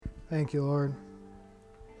Thank you, Lord.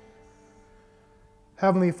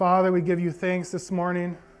 Heavenly Father, we give you thanks this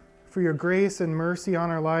morning for your grace and mercy on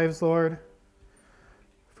our lives, Lord,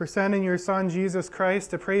 for sending your Son, Jesus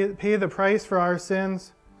Christ, to pay the price for our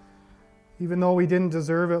sins, even though we didn't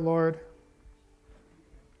deserve it, Lord.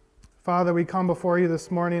 Father, we come before you this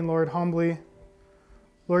morning, Lord, humbly.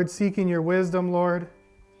 Lord, seeking your wisdom, Lord.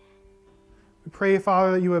 We pray,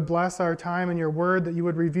 Father, that you would bless our time in your word, that you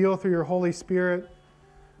would reveal through your Holy Spirit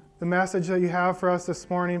the message that you have for us this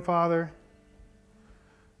morning, Father.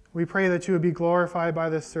 We pray that you would be glorified by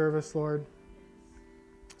this service, Lord.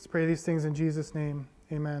 Let's pray these things in Jesus' name.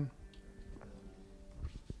 Amen.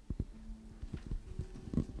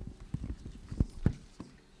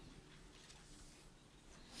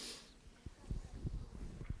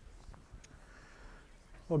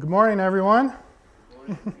 Well, good morning, everyone.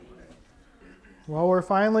 Good morning. Well, we're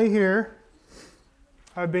finally here.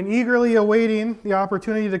 I've been eagerly awaiting the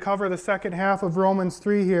opportunity to cover the second half of Romans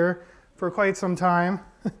 3 here for quite some time.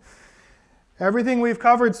 Everything we've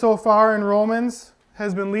covered so far in Romans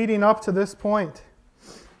has been leading up to this point.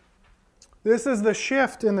 This is the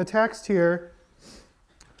shift in the text here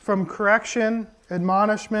from correction,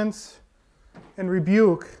 admonishments, and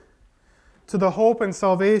rebuke to the hope and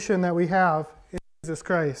salvation that we have in Jesus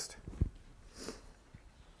Christ.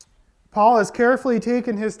 Paul has carefully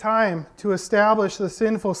taken his time to establish the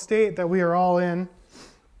sinful state that we are all in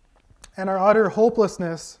and our utter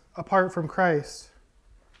hopelessness apart from Christ.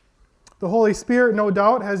 The Holy Spirit, no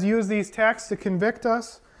doubt, has used these texts to convict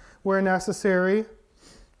us where necessary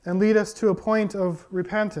and lead us to a point of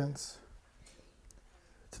repentance,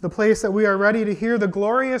 to the place that we are ready to hear the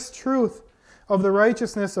glorious truth of the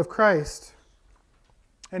righteousness of Christ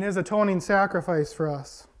and his atoning sacrifice for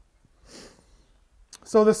us.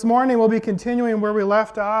 So this morning we'll be continuing where we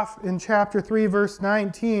left off in chapter 3, verse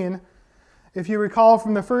 19. If you recall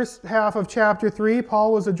from the first half of chapter 3,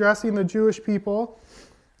 Paul was addressing the Jewish people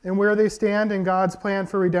and where they stand in God's plan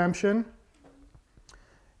for redemption.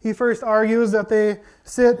 He first argues that they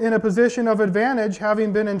sit in a position of advantage,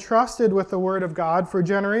 having been entrusted with the Word of God for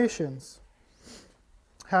generations.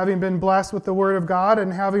 Having been blessed with the Word of God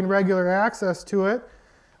and having regular access to it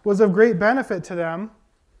was of great benefit to them,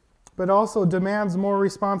 but also demands more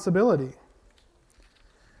responsibility.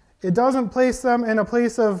 It doesn't place them in a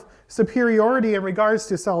place of superiority in regards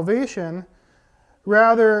to salvation,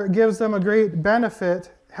 rather gives them a great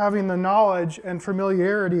benefit having the knowledge and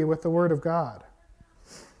familiarity with the Word of God.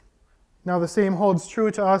 Now the same holds true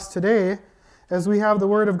to us today, as we have the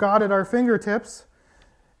Word of God at our fingertips,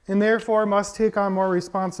 and therefore must take on more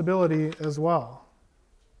responsibility as well.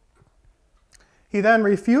 He then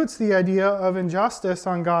refutes the idea of injustice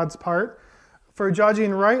on God's part for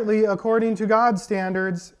judging rightly according to God's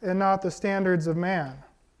standards and not the standards of man.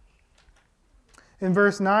 In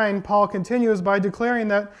verse 9, Paul continues by declaring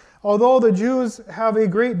that although the Jews have a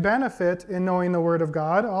great benefit in knowing the Word of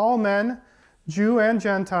God, all men, Jew and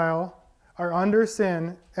Gentile, are under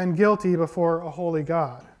sin and guilty before a holy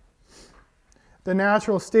God. The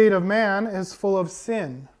natural state of man is full of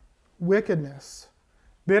sin, wickedness,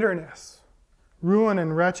 bitterness, ruin,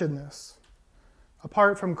 and wretchedness.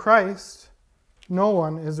 Apart from Christ, no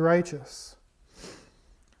one is righteous.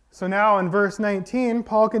 So now in verse 19,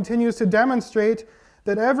 Paul continues to demonstrate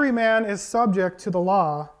that every man is subject to the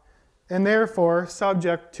law and therefore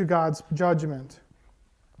subject to God's judgment.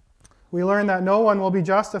 We learn that no one will be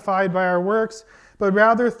justified by our works, but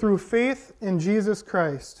rather through faith in Jesus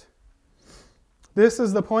Christ. This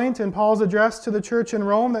is the point in Paul's address to the church in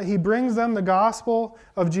Rome, that he brings them the gospel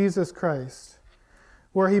of Jesus Christ,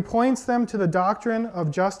 where he points them to the doctrine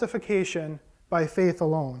of justification by faith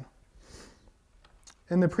alone.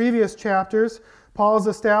 In the previous chapters, Paul has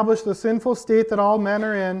established the sinful state that all men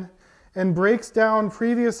are in and breaks down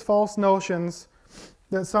previous false notions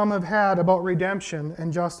that some have had about redemption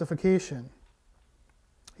and justification.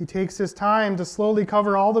 He takes his time to slowly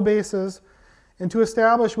cover all the bases and to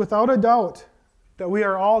establish without a doubt that we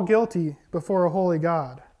are all guilty before a holy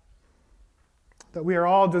God, that we are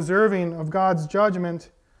all deserving of God's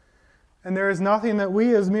judgment, and there is nothing that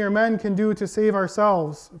we as mere men can do to save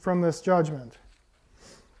ourselves from this judgment.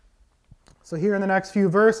 So here in the next few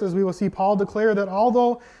verses, we will see Paul declare that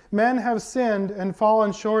although men have sinned and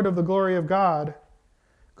fallen short of the glory of God,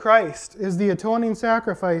 Christ is the atoning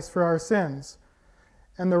sacrifice for our sins,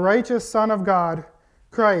 and the righteous Son of God,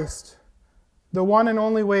 Christ, the one and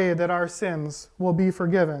only way that our sins will be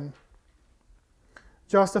forgiven.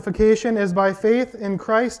 Justification is by faith in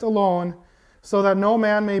Christ alone, so that no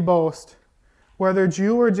man may boast, whether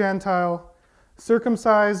Jew or Gentile,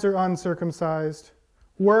 circumcised or uncircumcised,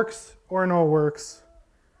 works or no works.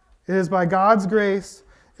 It is by God's grace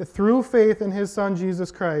through faith in his Son,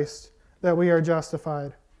 Jesus Christ, that we are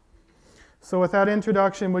justified. So with that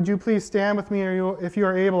introduction, would you please stand with me, if you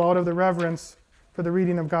are able, out of the reverence for the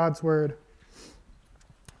reading of God's Word.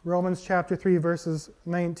 Romans chapter 3, verses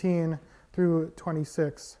 19 through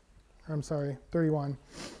 31.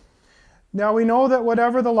 Now we know that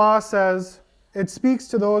whatever the law says, it speaks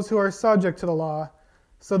to those who are subject to the law,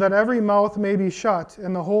 so that every mouth may be shut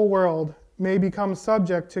and the whole world may become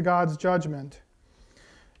subject to God's judgment.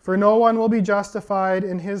 For no one will be justified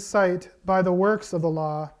in his sight by the works of the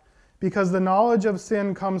law, because the knowledge of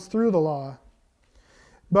sin comes through the law.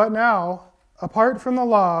 But now, apart from the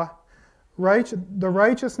law, the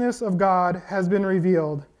righteousness of God has been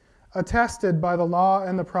revealed, attested by the law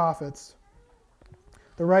and the prophets.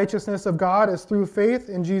 The righteousness of God is through faith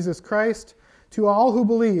in Jesus Christ to all who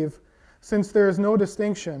believe, since there is no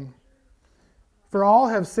distinction. For all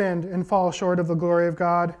have sinned and fall short of the glory of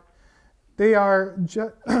God. They are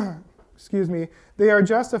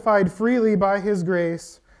justified freely by his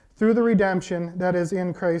grace through the redemption that is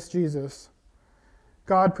in Christ Jesus.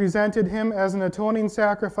 God presented him as an atoning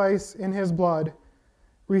sacrifice in his blood,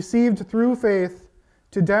 received through faith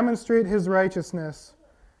to demonstrate his righteousness,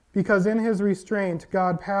 because in his restraint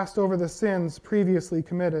God passed over the sins previously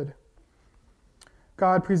committed.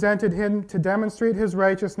 God presented him to demonstrate his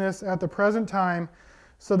righteousness at the present time,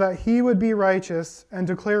 so that he would be righteous and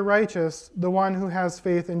declare righteous the one who has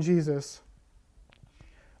faith in Jesus.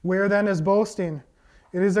 Where then is boasting?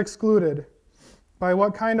 It is excluded. By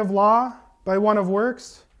what kind of law? By one of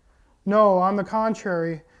works? No, on the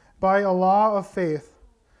contrary, by a law of faith.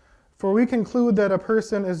 For we conclude that a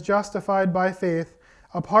person is justified by faith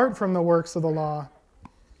apart from the works of the law.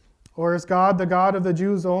 Or is God the God of the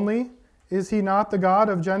Jews only? Is he not the God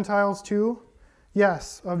of Gentiles too?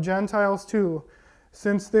 Yes, of Gentiles too,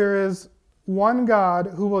 since there is one God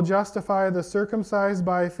who will justify the circumcised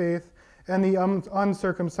by faith and the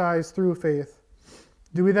uncircumcised through faith.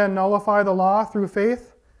 Do we then nullify the law through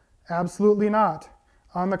faith? Absolutely not.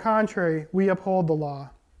 On the contrary, we uphold the law.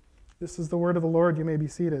 This is the word of the Lord. You may be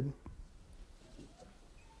seated.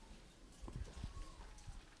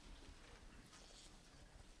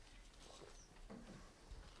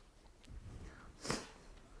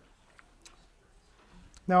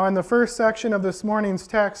 Now, in the first section of this morning's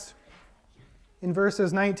text, in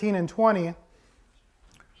verses 19 and 20,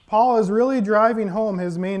 Paul is really driving home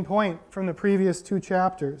his main point from the previous two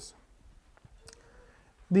chapters.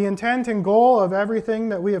 The intent and goal of everything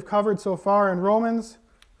that we have covered so far in Romans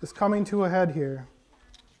is coming to a head here.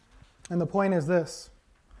 And the point is this: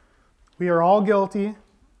 we are all guilty.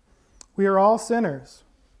 We are all sinners.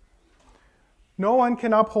 No one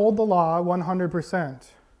can uphold the law 100%.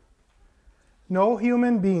 No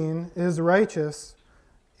human being is righteous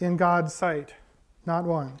in God's sight, not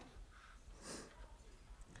one.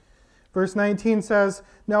 Verse 19 says,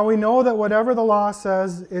 Now we know that whatever the law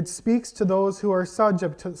says, it speaks to those who are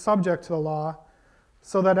subject to the law,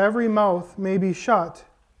 so that every mouth may be shut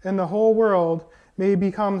and the whole world may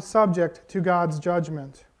become subject to God's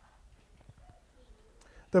judgment.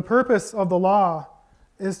 The purpose of the law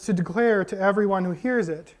is to declare to everyone who hears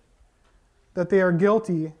it that they are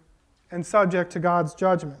guilty and subject to God's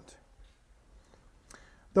judgment.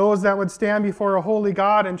 Those that would stand before a holy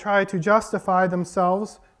God and try to justify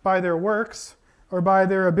themselves by their works or by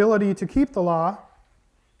their ability to keep the law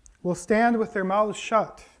will stand with their mouths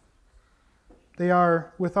shut. They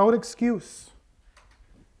are without excuse.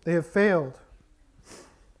 They have failed.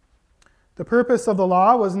 The purpose of the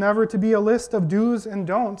law was never to be a list of do's and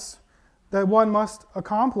don'ts that one must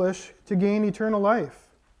accomplish to gain eternal life.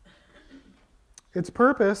 Its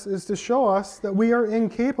purpose is to show us that we are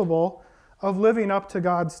incapable of living up to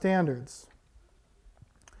God's standards.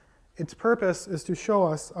 Its purpose is to show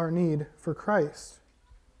us our need for Christ.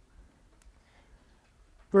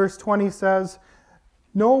 Verse 20 says,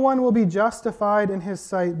 No one will be justified in his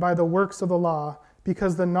sight by the works of the law,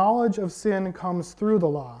 because the knowledge of sin comes through the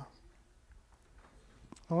law.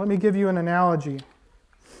 Now, let me give you an analogy.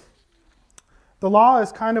 The law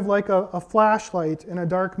is kind of like a flashlight in a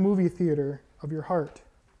dark movie theater of your heart.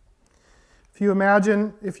 If you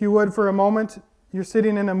imagine, if you would, for a moment, you're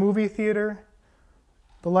sitting in a movie theater,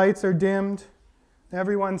 the lights are dimmed,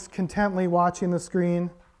 everyone's contently watching the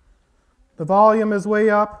screen, the volume is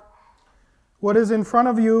way up. What is in front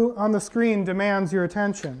of you on the screen demands your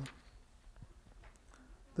attention.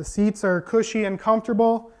 The seats are cushy and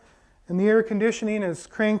comfortable, and the air conditioning is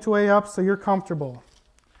cranked way up so you're comfortable.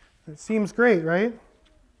 It seems great, right?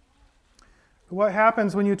 What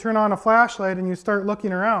happens when you turn on a flashlight and you start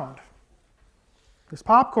looking around? There's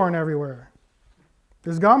popcorn everywhere.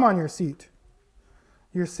 There's gum on your seat.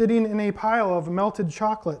 You're sitting in a pile of melted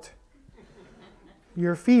chocolate.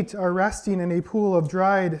 Your feet are resting in a pool of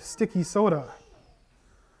dried, sticky soda.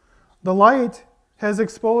 The light has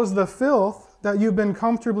exposed the filth that you've been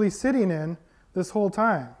comfortably sitting in this whole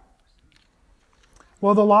time.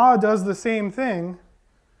 Well, the law does the same thing,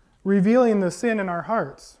 revealing the sin in our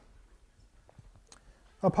hearts.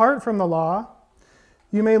 Apart from the law,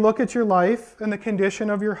 you may look at your life and the condition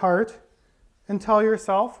of your heart and tell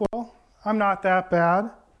yourself, well, I'm not that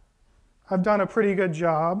bad. I've done a pretty good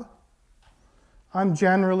job. I'm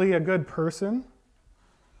generally a good person.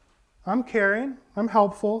 I'm caring. I'm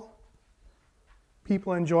helpful.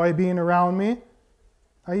 People enjoy being around me.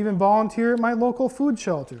 I even volunteer at my local food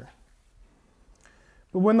shelter.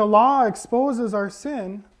 But when the law exposes our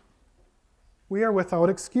sin, we are without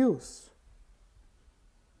excuse.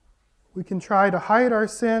 We can try to hide our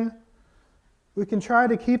sin. We can try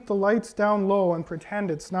to keep the lights down low and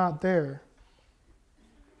pretend it's not there.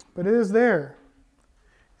 But it is there,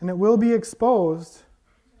 and it will be exposed,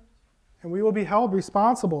 and we will be held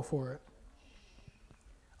responsible for it.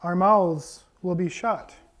 Our mouths will be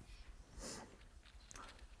shut.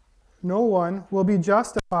 No one will be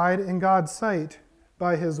justified in God's sight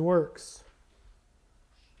by his works.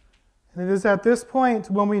 And it is at this point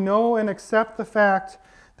when we know and accept the fact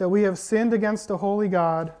that we have sinned against a holy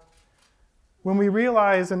God, when we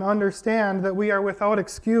realize and understand that we are without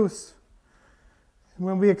excuse, and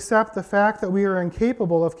when we accept the fact that we are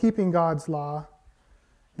incapable of keeping God's law,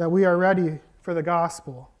 that we are ready for the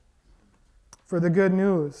gospel, for the good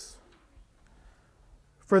news,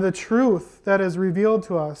 for the truth that is revealed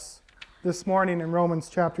to us this morning in Romans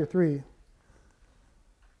chapter 3.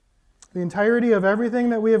 The entirety of everything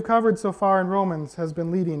that we have covered so far in Romans has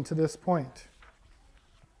been leading to this point.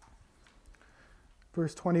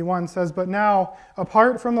 Verse 21 says, "But now,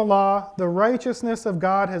 apart from the law, the righteousness of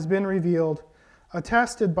God has been revealed,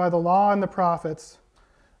 attested by the law and the prophets.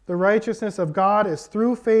 The righteousness of God is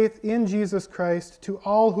through faith in Jesus Christ to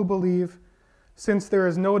all who believe, since there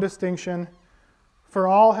is no distinction. For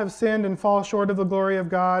all have sinned and fall short of the glory of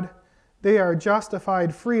God. They are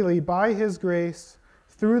justified freely by his grace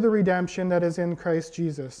through the redemption that is in Christ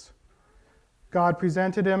Jesus. God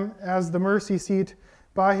presented him as the mercy seat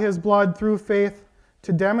by his blood through faith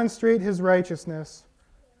to demonstrate his righteousness,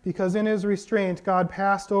 because in his restraint God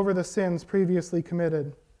passed over the sins previously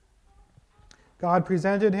committed. God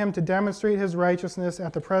presented him to demonstrate his righteousness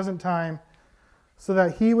at the present time, so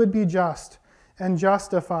that he would be just and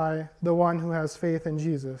justify the one who has faith in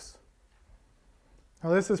Jesus." Now,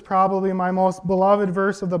 this is probably my most beloved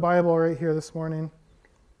verse of the Bible right here this morning.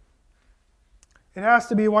 It has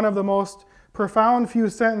to be one of the most profound few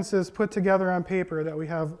sentences put together on paper that we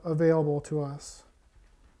have available to us.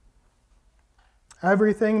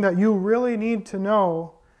 Everything that you really need to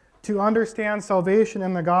know to understand salvation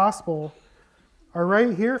in the gospel are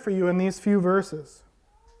right here for you in these few verses.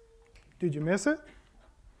 Did you miss it?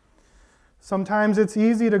 Sometimes it's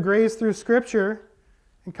easy to graze through Scripture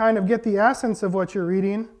and kind of get the essence of what you're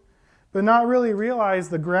reading, but not really realize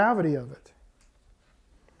the gravity of it.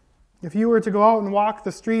 If you were to go out and walk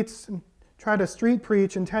the streets and try to street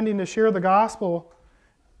preach intending to share the gospel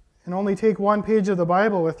and only take one page of the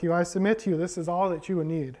Bible with you, I submit to you, this is all that you would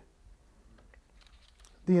need.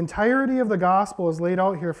 The entirety of the gospel is laid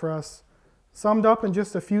out here for us, summed up in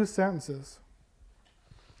just a few sentences.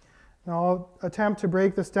 Now, I'll attempt to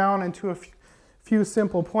break this down into a few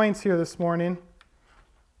simple points here this morning.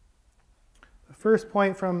 The first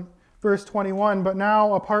point from verse 21, "But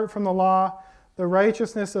now, apart from the law, the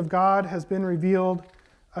righteousness of God has been revealed,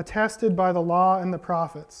 attested by the law and the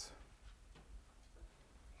prophets."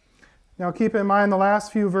 Now, keep in mind the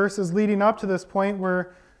last few verses leading up to this point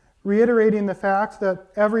were reiterating the fact that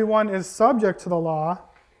everyone is subject to the law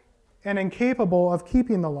and incapable of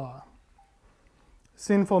keeping the law.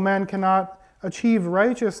 Sinful men cannot achieve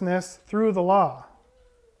righteousness through the law.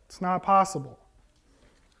 It's not possible.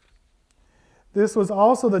 This was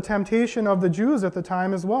also the temptation of the Jews at the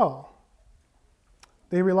time as well.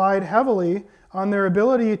 They relied heavily on their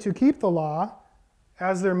ability to keep the law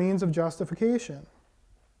as their means of justification.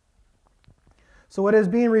 So what is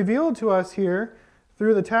being revealed to us here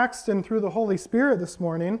through the text and through the Holy Spirit this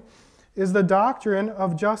morning is the doctrine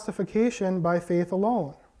of justification by faith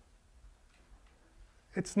alone.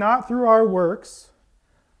 It's not through our works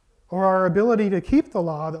or our ability to keep the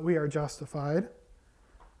law that we are justified.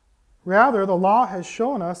 Rather, the law has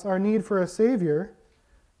shown us our need for a Savior,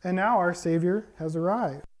 and now our Savior has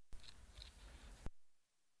arrived.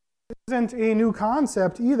 It isn't a new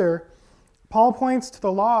concept either. Paul points to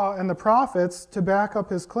the law and the prophets to back up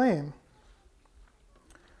his claim.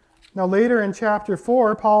 Now later in chapter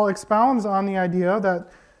 4, Paul expounds on the idea that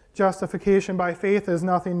justification by faith is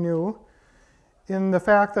nothing new, in the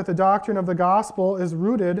fact that the doctrine of the gospel is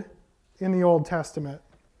rooted in the Old Testament.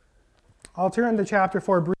 I'll turn to chapter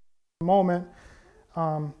 4 briefly in a moment.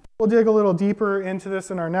 We'll dig a little deeper into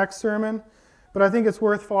this in our next sermon, but I think it's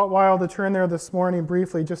worthwhile to turn there this morning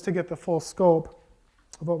briefly just to get the full scope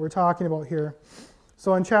of what we're talking about here.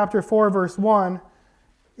 So in chapter 4, verse 1,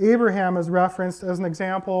 Abraham is referenced as an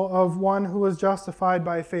example of one who was justified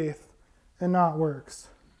by faith and not works.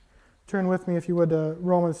 Turn with me, if you would, to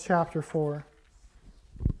Romans chapter 4.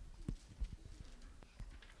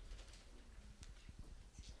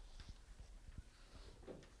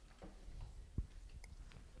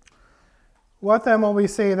 What then will we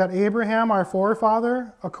say, that Abraham, our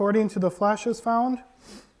forefather, according to the flesh is found?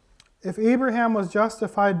 If Abraham was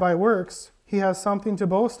justified by works, he has something to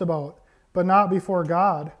boast about, but not before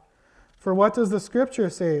God. For what does the Scripture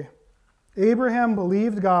say? Abraham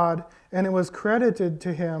believed God, and it was credited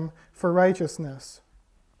to him for righteousness.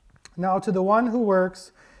 Now to the one who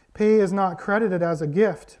works, pay is not credited as a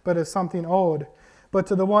gift, but as something owed. But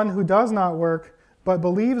to the one who does not work, but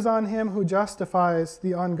believes on him who justifies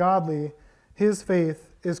the ungodly, his faith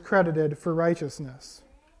is credited for righteousness.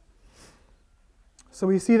 So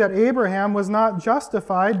we see that Abraham was not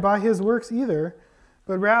justified by his works either,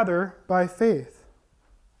 but rather by faith.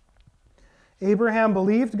 Abraham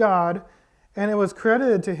believed God, and it was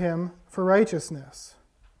credited to him for righteousness.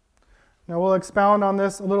 Now we'll expound on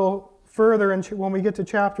this a little further when we get to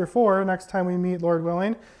chapter 4, next time we meet, Lord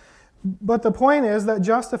willing. But the point is that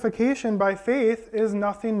justification by faith is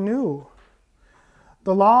nothing new.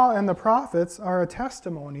 The law and the prophets are a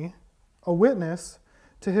testimony, a witness,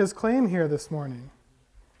 to his claim here this morning.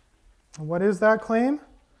 And what is that claim?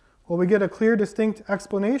 Well, we get a clear, distinct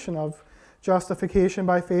explanation of justification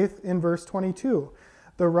by faith in verse 22.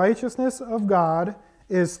 The righteousness of God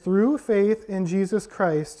is through faith in Jesus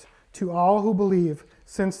Christ to all who believe,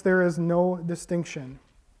 since there is no distinction.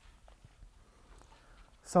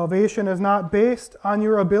 Salvation is not based on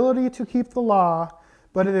your ability to keep the law,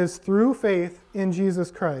 but it is through faith in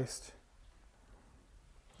Jesus Christ.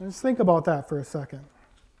 Let's think about that for a second.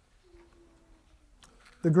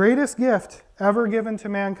 The greatest gift ever given to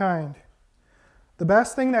mankind, the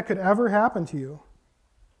best thing that could ever happen to you,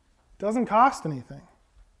 doesn't cost anything.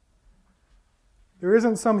 There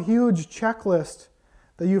isn't some huge checklist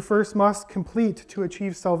that you first must complete to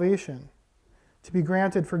achieve salvation, to be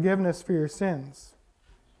granted forgiveness for your sins.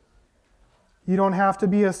 You don't have to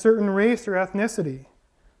be a certain race or ethnicity.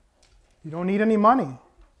 You don't need any money.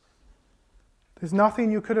 There's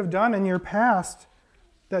nothing you could have done in your past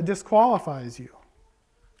that disqualifies you.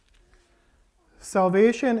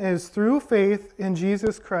 Salvation is through faith in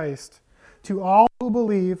Jesus Christ to all who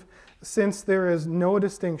believe, since there is no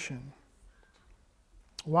distinction.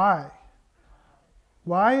 Why?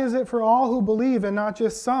 Why is it for all who believe and not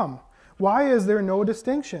just some? Why is there no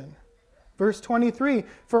distinction? Verse 23,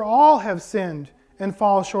 for all have sinned and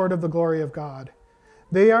fall short of the glory of God.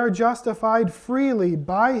 They are justified freely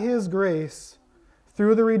by his grace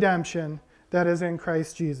through the redemption that is in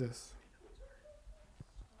Christ Jesus.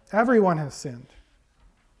 Everyone has sinned.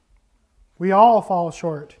 We all fall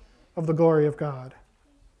short of the glory of God.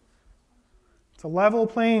 It's a level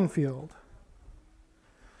playing field.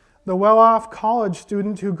 The well-off college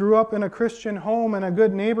student who grew up in a Christian home in a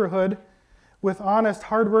good neighborhood with honest,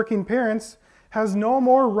 hardworking parents has no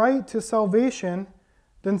more right to salvation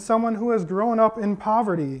than someone who has grown up in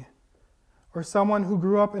poverty, or someone who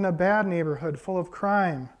grew up in a bad neighborhood full of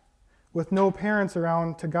crime with no parents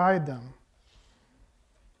around to guide them.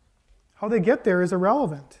 How they get there is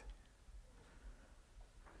irrelevant.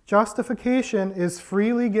 Justification is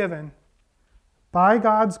freely given by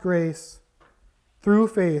God's grace through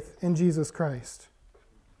faith in Jesus Christ.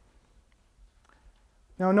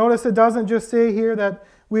 Now notice it doesn't just say here that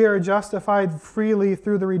we are justified freely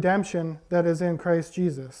through the redemption that is in Christ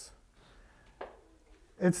Jesus.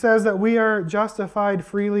 It says that we are justified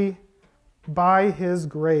freely by his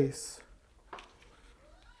grace.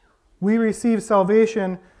 We receive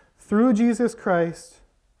salvation through Jesus Christ,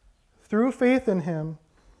 through faith in him,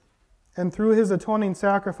 and through his atoning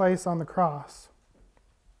sacrifice on the cross.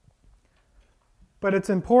 But it's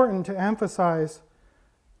important to emphasize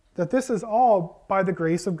that this is all by the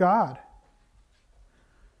grace of God.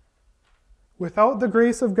 Without the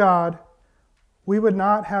grace of God, we would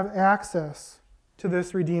not have access to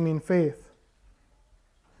this redeeming faith.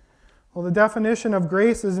 Well, the definition of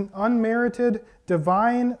grace is an unmerited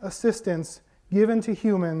divine assistance given to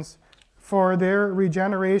humans for their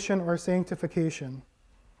regeneration or sanctification.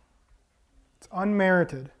 It's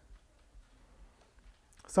unmerited.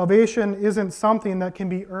 Salvation isn't something that can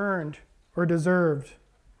be earned or deserved.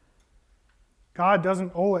 God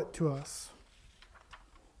doesn't owe it to us.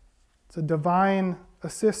 It's a divine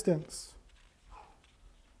assistance.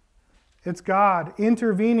 It's God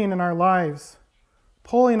intervening in our lives,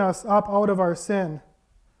 pulling us up out of our sin,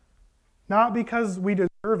 not because we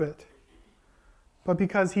deserve it, but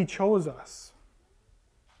because He chose us.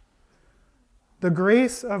 The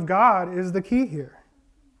grace of God is the key here.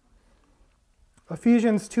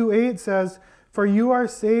 Ephesians 2:8 says, "For you are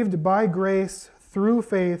saved by grace through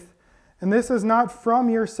faith, and this is not from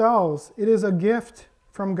yourselves. It is a gift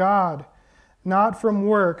from God, not from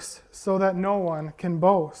works, so that no one can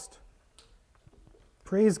boast."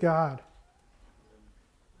 Praise God.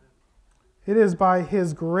 It is by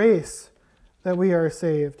His grace that we are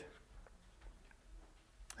saved.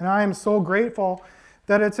 And I am so grateful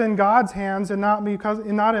that it's in God's hands and not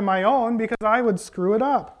in my own, because I would screw it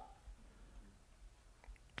up.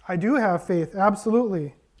 I do have faith,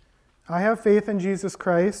 absolutely. I have faith in Jesus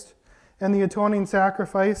Christ, and the atoning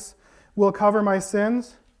sacrifice will cover my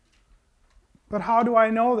sins. But how do I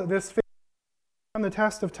know that this faith will stand the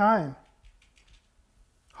test of time?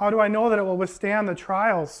 How do I know that it will withstand the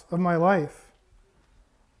trials of my life?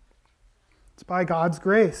 It's by God's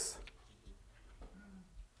grace.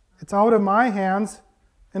 It's out of my hands,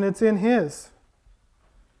 and it's in His.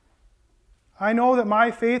 I know that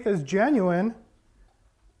my faith is genuine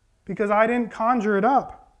because I didn't conjure it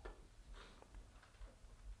up.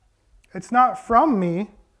 It's not from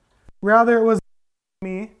me, rather it was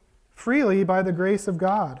given me freely by the grace of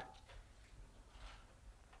God.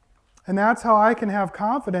 And that's how I can have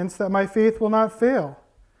confidence that my faith will not fail,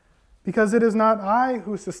 because it is not I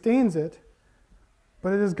who sustains it,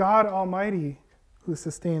 but it is God Almighty who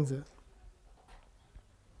sustains it.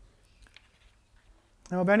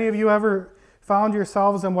 Now, have any of you ever found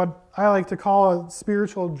yourselves in what I like to call a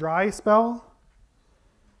spiritual dry spell?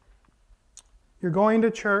 You're going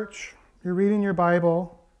to church, you're reading your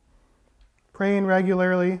Bible, praying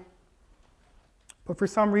regularly, but for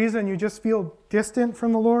some reason you just feel distant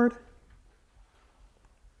from the Lord.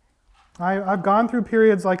 I've gone through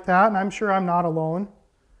periods like that, and I'm sure I'm not alone.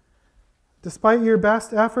 Despite your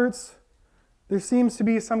best efforts, there seems to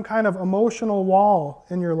be some kind of emotional wall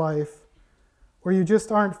in your life where you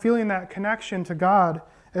just aren't feeling that connection to God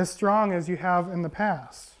as strong as you have in the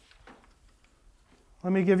past.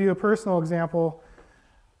 Let me give you a personal example.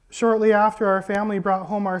 Shortly after our family brought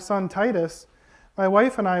home our son Titus, my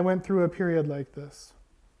wife and I went through a period like this.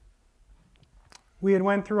 We had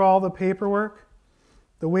went through all the paperwork,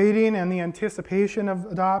 the waiting and the anticipation of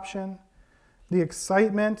adoption, the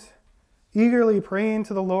excitement, eagerly praying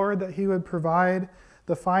to the Lord that He would provide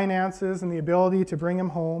the finances and the ability to bring him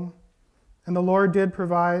home. And the Lord did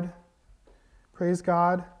provide. Praise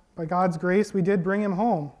God. By God's grace, we did bring him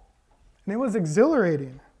home. And it was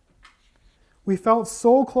exhilarating. We felt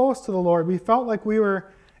so close to the Lord. We felt like we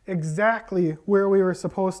were exactly where we were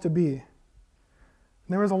supposed to be. And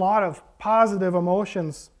there was a lot of positive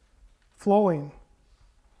emotions flowing.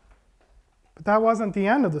 But that wasn't the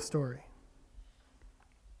end of the story.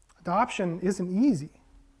 Adoption isn't easy.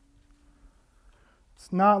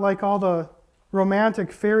 It's not like all the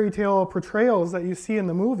romantic fairy tale portrayals that you see in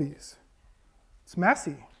the movies. It's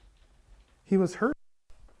messy. He was hurt.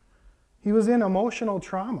 He was in emotional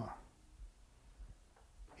trauma.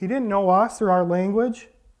 He didn't know us or our language.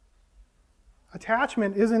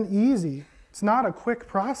 Attachment isn't easy. It's not a quick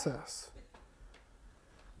process.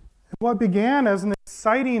 And what began as an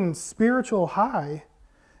exciting spiritual high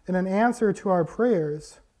and an answer to our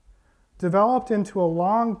prayers developed into a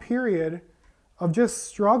long period of just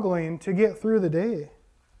struggling to get through the day.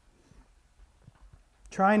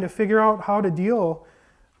 Trying to figure out how to deal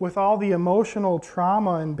with all the emotional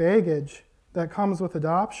trauma and baggage that comes with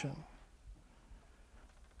adoption.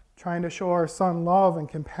 Trying to show our son love and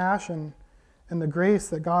compassion and the grace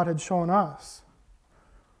that God had shown us.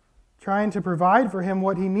 Trying to provide for him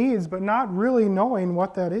what he needs, but not really knowing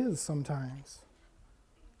what that is sometimes.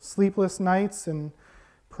 Sleepless nights and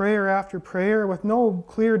prayer after prayer with no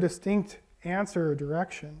clear, distinct answer or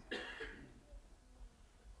direction.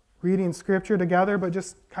 Reading scripture together, but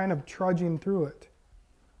just kind of trudging through it.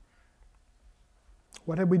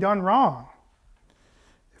 What had we done wrong?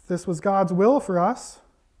 If this was God's will for us,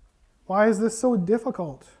 why is this so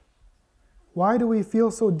difficult? Why do we feel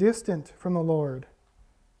so distant from the Lord?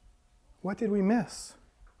 What did we miss?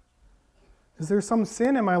 Is there some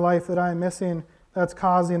sin in my life that I'm missing that's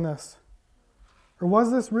causing this? Or was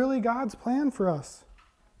this really God's plan for us?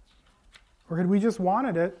 Or had we just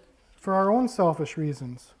wanted it for our own selfish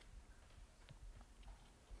reasons?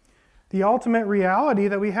 The ultimate reality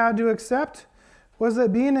that we had to accept was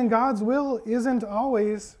that being in God's will isn't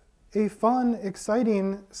always a fun,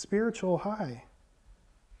 exciting spiritual high.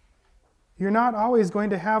 You're not always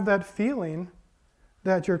going to have that feeling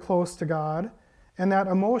that you're close to God and that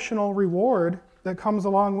emotional reward that comes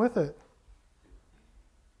along with it.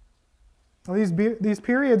 Well, these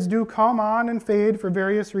periods do come on and fade for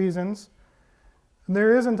various reasons.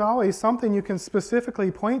 There isn't always something you can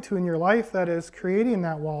specifically point to in your life that is creating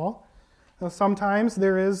that wall. Now, sometimes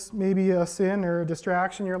there is maybe a sin or a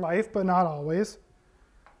distraction in your life, but not always.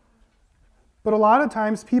 But a lot of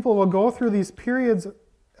times people will go through these periods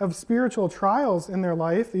of spiritual trials in their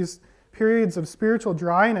life, these periods of spiritual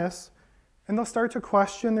dryness, and they'll start to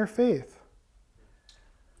question their faith.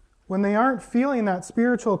 When they aren't feeling that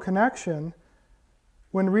spiritual connection,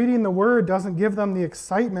 when reading the Word doesn't give them the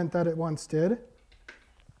excitement that it once did,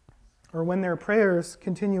 or when their prayers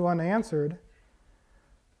continue unanswered,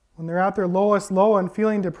 when they're at their lowest low and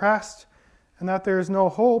feeling depressed and that there's no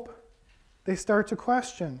hope, they start to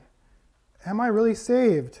question, am I really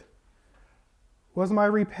saved? Was my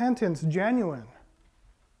repentance genuine?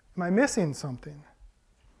 Am I missing something?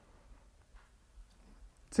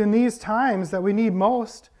 It's in these times that we need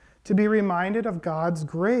most to be reminded of God's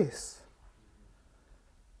grace.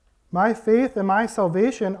 My faith and my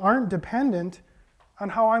salvation aren't dependent on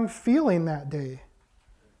how I'm feeling that day.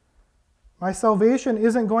 My salvation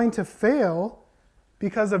isn't going to fail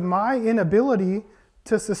because of my inability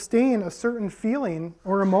to sustain a certain feeling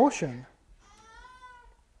or emotion.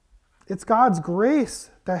 It's God's grace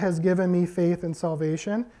that has given me faith and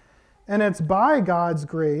salvation, and it's by God's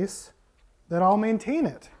grace that I'll maintain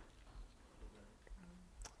it.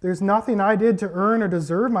 There's nothing I did to earn or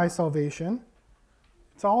deserve my salvation.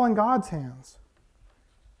 It's all in God's hands.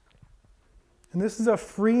 And this is a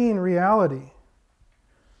freeing reality.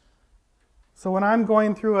 So when I'm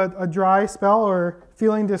going through a dry spell or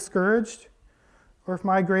feeling discouraged, or if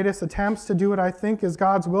my greatest attempts to do what I think is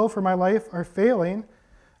God's will for my life are failing,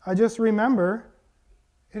 I just remember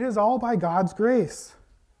it is all by God's grace.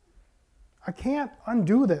 I can't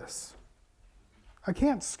undo this. I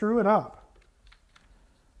can't screw it up.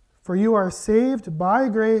 For you are saved by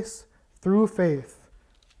grace through faith.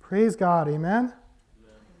 Praise God, amen? Amen.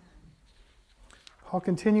 Paul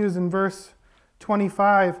continues in verse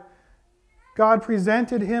 25. God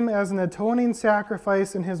presented him as an atoning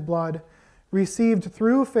sacrifice in his blood, received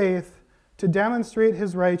through faith to demonstrate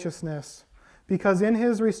his righteousness, because in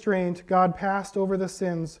his restraint God passed over the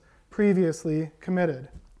sins previously committed.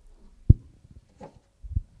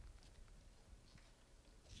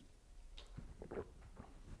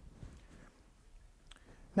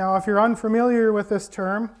 Now, if you're unfamiliar with this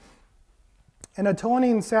term, an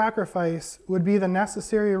atoning sacrifice would be the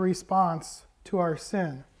necessary response to our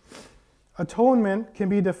sin. Atonement can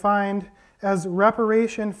be defined as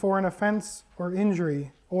reparation for an offense or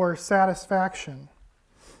injury or satisfaction.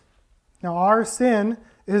 Now, our sin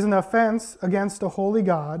is an offense against a holy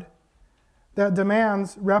God that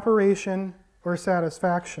demands reparation or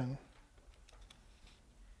satisfaction.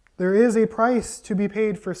 There is a price to be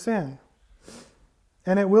paid for sin,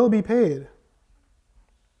 and it will be paid,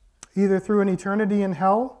 either through an eternity in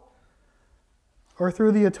hell or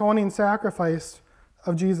through the atoning sacrifice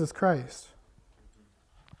of Jesus Christ.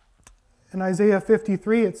 In Isaiah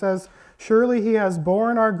 53, it says, "Surely he has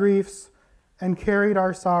borne our griefs and carried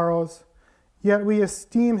our sorrows, yet we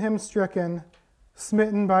esteem him stricken,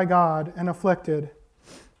 smitten by God, and afflicted.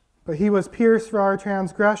 But he was pierced for our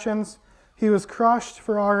transgressions, he was crushed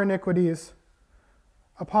for our iniquities.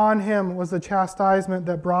 Upon him was the chastisement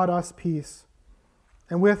that brought us peace,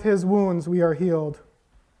 and with his wounds we are healed.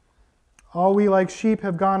 All we like sheep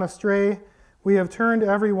have gone astray, we have turned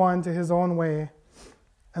every one to his own way,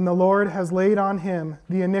 and the Lord has laid on him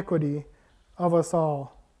the iniquity of us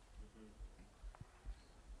all."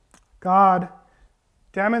 God,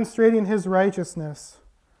 demonstrating his righteousness,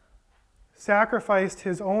 sacrificed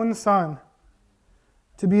his own Son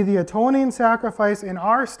to be the atoning sacrifice in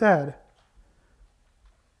our stead.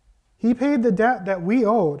 He paid the debt that we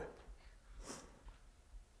owed.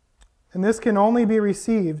 And this can only be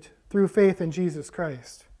received through faith in Jesus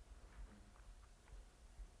Christ.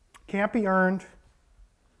 It can't be earned.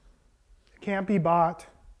 It can't be bought.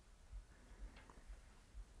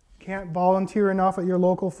 You can't volunteer enough at your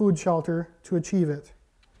local food shelter to achieve it.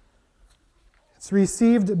 It's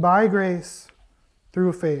received by grace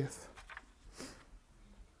through faith.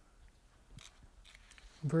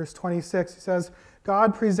 Verse 26, he says,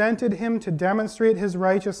 God presented him to demonstrate his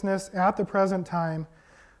righteousness at the present time,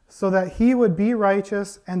 so that he would be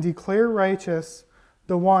righteous and declare righteous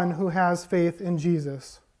the one who has faith in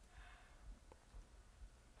Jesus.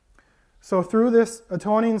 So through this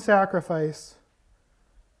atoning sacrifice,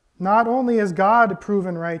 Not only is God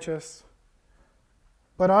proven righteous,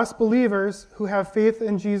 but us believers who have faith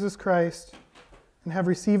in Jesus Christ and have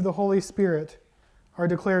received the Holy Spirit are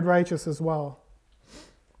declared righteous as well.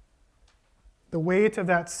 The weight of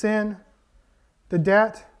that sin, the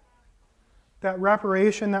debt, that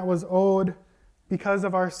reparation that was owed because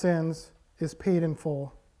of our sins is paid in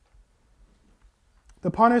full.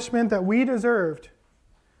 The punishment that we deserved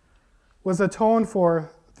was atoned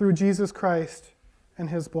for through Jesus Christ and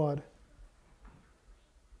his blood.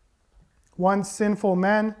 Once sinful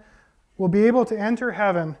men will be able to enter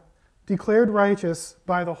heaven declared righteous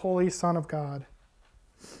by the Holy Son of God.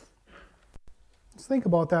 Let's think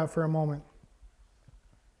about that for a moment.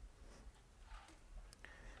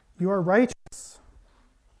 You are righteous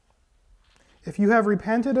if you have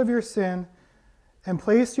repented of your sin and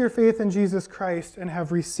placed your faith in Jesus Christ and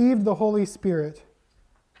have received the Holy Spirit.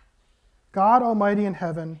 God Almighty in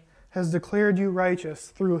heaven has declared you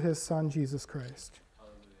righteous through his Son, Jesus Christ.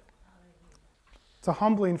 It's a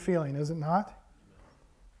humbling feeling, is it not?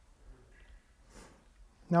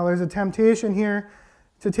 Now there's a temptation here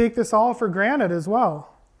to take this all for granted as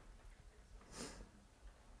well.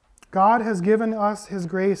 God has given us his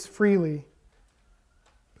grace freely.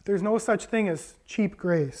 But there's no such thing as cheap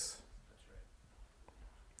grace.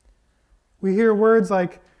 We hear words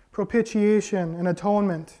like propitiation and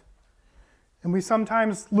atonement, and we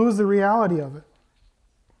sometimes lose the reality of it.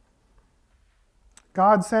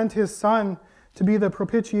 God sent his Son to be the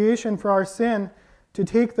propitiation for our sin, to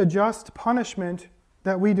take the just punishment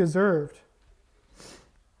that we deserved.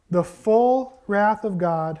 The full wrath of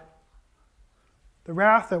God, the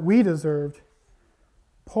wrath that we deserved,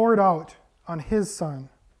 poured out on his Son,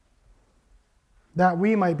 that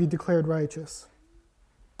we might be declared righteous,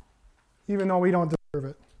 even though we don't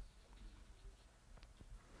deserve it.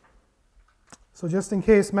 So just in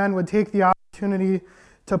case men would take the opportunity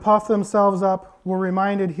to puff themselves up, we're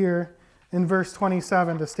reminded here in verse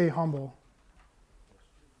 27 to stay humble.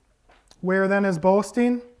 Where then is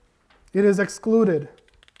boasting? It is excluded.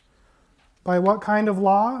 By what kind of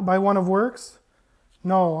law? By one of works?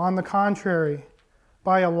 No, on the contrary,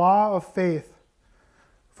 by a law of faith.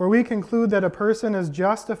 For we conclude that a person is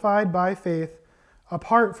justified by faith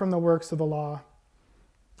apart from the works of the law.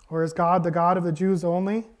 Or is God the God of the Jews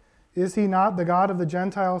only? Is he not the God of the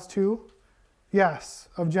Gentiles too? Yes,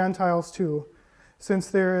 of Gentiles too, since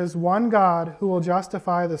there is one God who will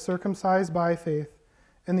justify the circumcised by faith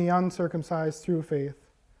and the uncircumcised through faith.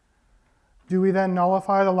 Do we then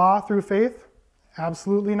nullify the law through faith?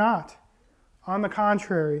 Absolutely not. On the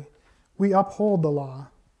contrary, we uphold the law.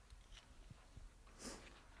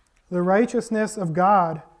 The righteousness of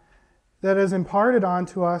God that is imparted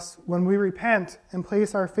onto us when we repent and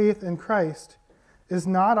place our faith in Christ is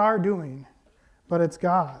not our doing, but it's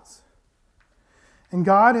God's. And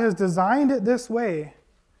God has designed it this way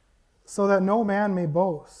so that no man may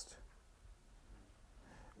boast.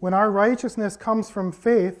 When our righteousness comes from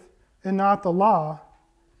faith and not the law,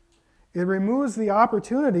 it removes the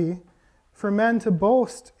opportunity for men to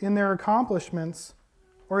boast in their accomplishments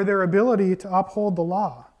or their ability to uphold the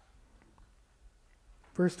law.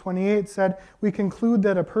 Verse 28 said, we conclude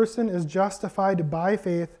that a person is justified by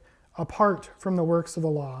faith apart from the works of the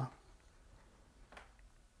law.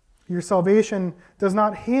 Your salvation does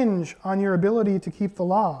not hinge on your ability to keep the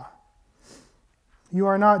law. You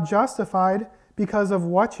are not justified because of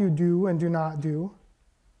what you do and do not do.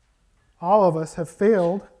 All of us have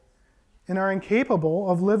failed and are incapable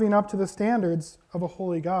of living up to the standards of a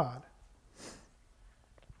holy God.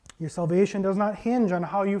 Your salvation does not hinge on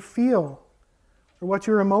how you feel or what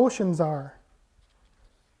your emotions are.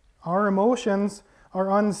 Our emotions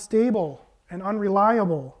are unstable and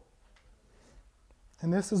unreliable.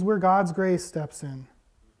 And this is where God's grace steps in.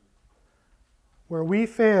 Where we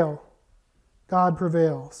fail, God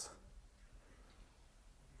prevails.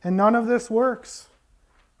 And none of this works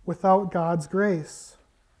without God's grace.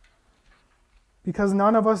 Because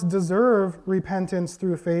none of us deserve repentance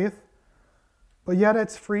through faith, but yet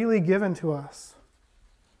it's freely given to us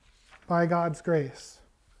by God's grace.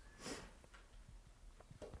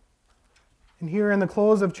 And here in the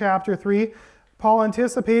close of chapter 3, Paul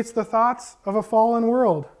anticipates the thoughts of a fallen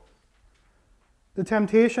world, the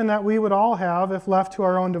temptation that we would all have if left to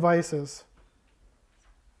our own devices.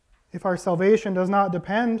 If our salvation does not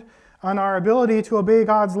depend on our ability to obey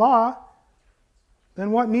God's law,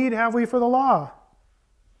 then what need have we for the law?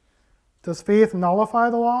 Does faith nullify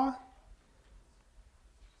the law?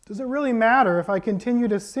 Does it really matter if I continue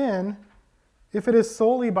to sin if it is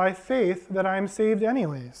solely by faith that I am saved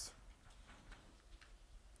anyways?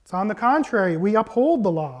 It's on the contrary, we uphold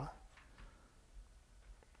the law.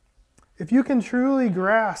 If you can truly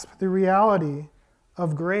grasp the reality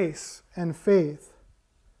of grace and faith,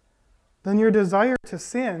 then your desire to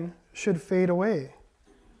sin should fade away.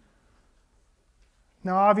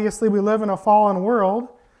 Now, obviously, we live in a fallen world,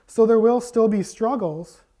 so there will still be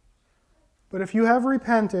struggles. But if you have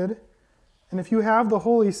repented, and if you have the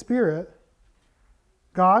Holy Spirit,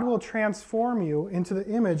 God will transform you into the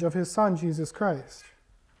image of His Son, Jesus Christ.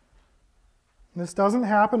 This doesn't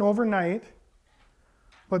happen overnight,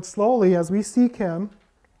 but slowly, as we seek Him,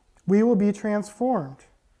 we will be transformed.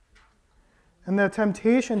 And the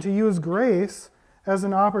temptation to use grace as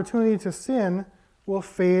an opportunity to sin will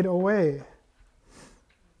fade away.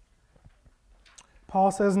 Paul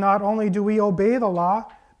says not only do we obey the law,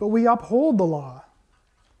 but we uphold the law.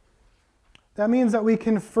 That means that we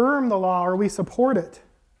confirm the law or we support it.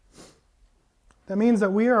 That means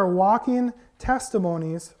that we are walking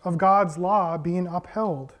testimonies of God's law being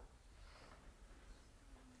upheld.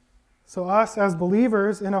 So us as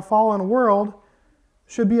believers in a fallen world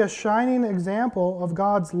should be a shining example of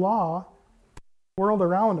God's law in the world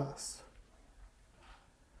around us.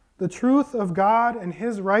 The truth of God and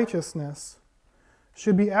His righteousness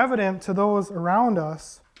should be evident to those around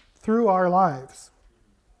us through our lives.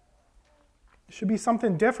 It should be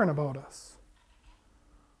something different about us.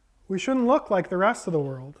 We shouldn't look like the rest of the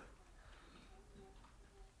world.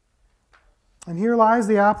 And here lies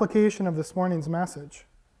the application of this morning's message.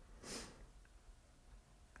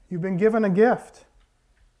 You've been given a gift,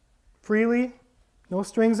 freely, no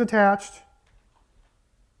strings attached.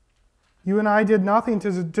 You and I did nothing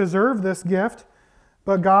to deserve this gift,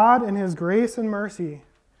 but God, in His grace and mercy,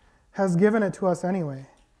 has given it to us anyway.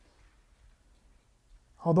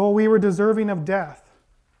 Although we were deserving of death,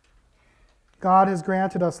 God has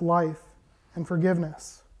granted us life and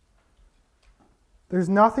forgiveness. There's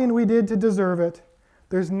nothing we did to deserve it.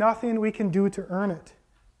 There's nothing we can do to earn it.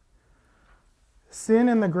 Sin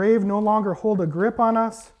and the grave no longer hold a grip on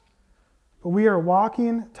us, but we are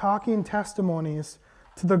walking, talking testimonies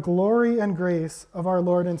to the glory and grace of our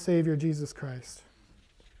Lord and Savior, Jesus Christ.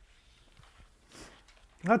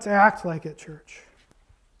 Let's act like it, church.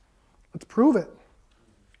 Let's prove it.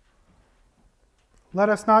 Let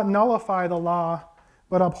us not nullify the law,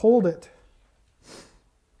 but uphold it.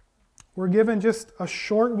 We're given just a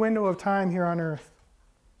short window of time here on earth.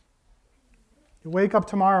 You wake up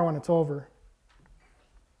tomorrow and it's over.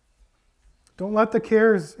 Don't let the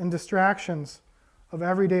cares and distractions of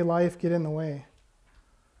everyday life get in the way.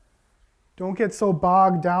 Don't get so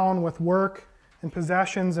bogged down with work and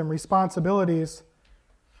possessions and responsibilities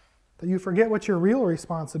that you forget what your real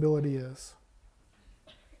responsibility is.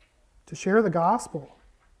 To share the gospel,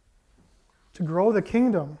 to grow the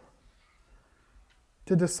kingdom,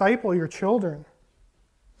 to disciple your children,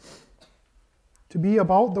 to be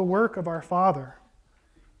about the work of our Father.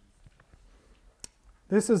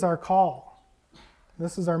 This is our call.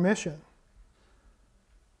 This is our mission.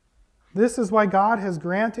 This is why God has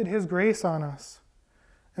granted His grace on us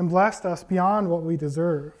and blessed us beyond what we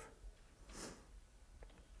deserve.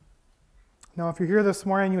 Now, if you're here this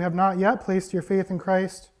morning and you have not yet placed your faith in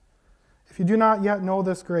Christ, if you do not yet know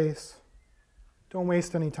this grace, don't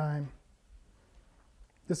waste any time.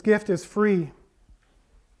 This gift is free,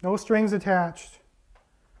 no strings attached.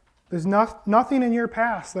 There's nothing in your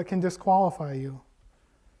past that can disqualify you.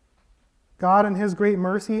 God, in His great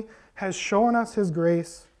mercy, has shown us His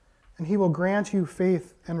grace, and He will grant you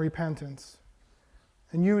faith and repentance.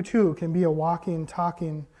 And you too can be a walking,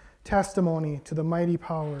 talking testimony to the mighty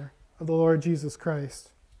power of the Lord Jesus Christ.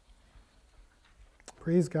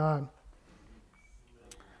 Praise God.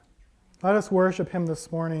 Let us worship Him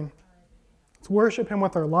this morning. Let's worship Him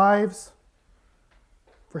with our lives,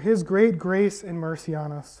 for His great grace and mercy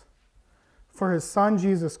on us, for His Son,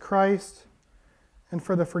 Jesus Christ, and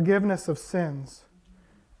for the forgiveness of sins,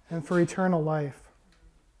 and for eternal life.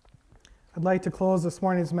 I'd like to close this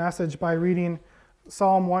morning's message by reading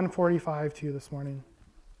Psalm 145 to you this morning.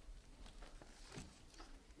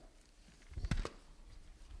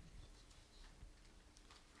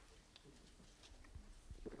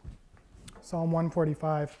 Psalm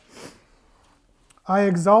 145. I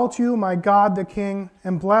exalt you, my God the King,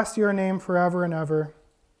 and bless your name forever and ever.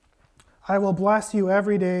 I will bless you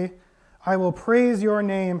every day. I will praise your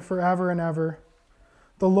name forever and ever.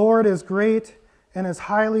 The Lord is great and is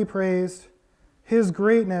highly praised. His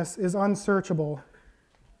greatness is unsearchable.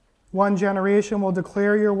 One generation will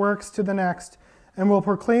declare your works to the next and will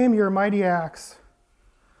proclaim your mighty acts.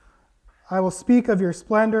 I will speak of your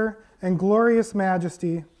splendor and glorious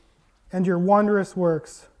majesty and your wondrous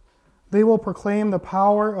works. They will proclaim the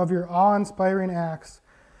power of your awe-inspiring acts,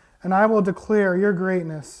 and I will declare your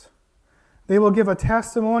greatness. They will give a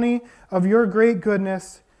testimony of your great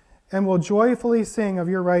goodness and will joyfully sing of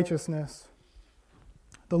your righteousness.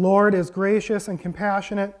 The Lord is gracious and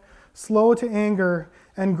compassionate, slow to anger,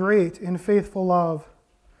 and great in faithful love.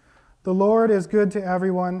 The Lord is good to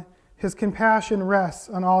everyone. His compassion rests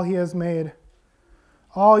on all he has made.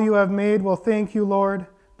 All you have made will thank you, Lord.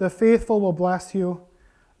 The faithful will bless you.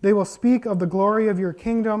 They will speak of the glory of your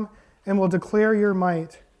kingdom and will declare your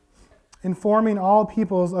might, informing all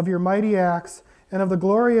peoples of your mighty acts and of the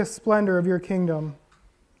glorious splendor of your kingdom.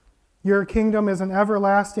 Your kingdom is an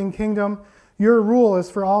everlasting kingdom. Your rule is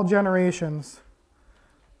for all generations.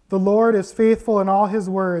 The Lord is faithful in all his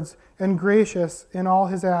words and gracious in all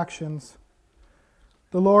his actions.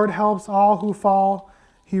 The Lord helps all who fall.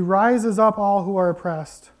 He rises up all who are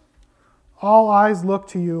oppressed. All eyes look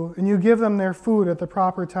to you, and you give them their food at the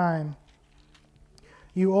proper time.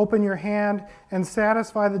 You open your hand and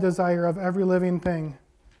satisfy the desire of every living thing.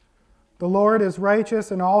 The Lord is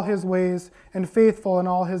righteous in all his ways and faithful in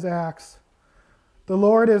all his acts. The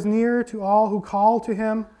Lord is near to all who call to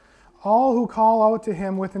him, all who call out to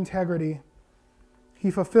him with integrity.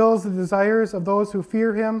 He fulfills the desires of those who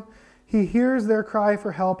fear him. He hears their cry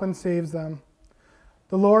for help and saves them.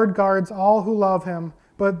 The Lord guards all who love him,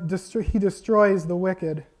 but he destroys the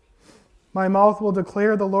wicked. My mouth will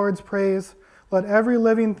declare the Lord's praise. Let every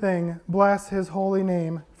living thing bless his holy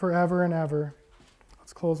name forever and ever.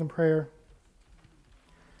 Let's close in prayer.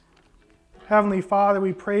 Heavenly Father,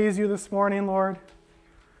 we praise you this morning, Lord.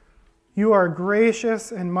 You are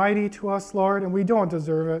gracious and mighty to us, Lord, and we don't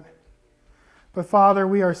deserve it. But Father,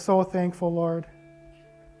 we are so thankful, Lord.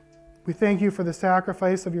 We thank you for the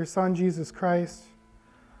sacrifice of your Son, Jesus Christ.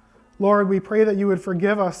 Lord, we pray that you would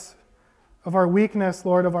forgive us of our weakness,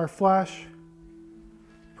 Lord, of our flesh.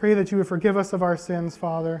 Pray that you would forgive us of our sins,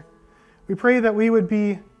 Father. We pray that we would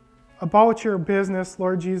be about your business,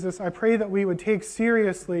 Lord Jesus. I pray that we would take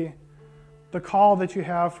seriously the call that you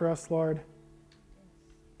have for us, Lord.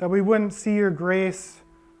 That we wouldn't see your grace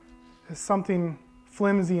as something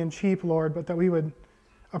flimsy and cheap, Lord, but that we would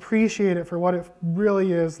appreciate it for what it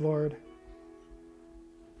really is, Lord.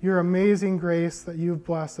 Your amazing grace that you've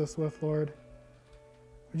blessed us with, Lord.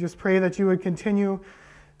 We just pray that you would continue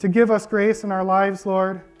to give us grace in our lives,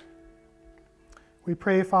 Lord. We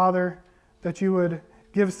pray, Father, that you would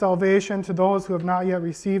give salvation to those who have not yet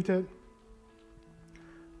received it.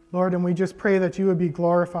 Lord, and we just pray that you would be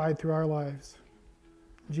glorified through our lives.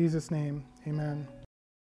 In Jesus' name, amen.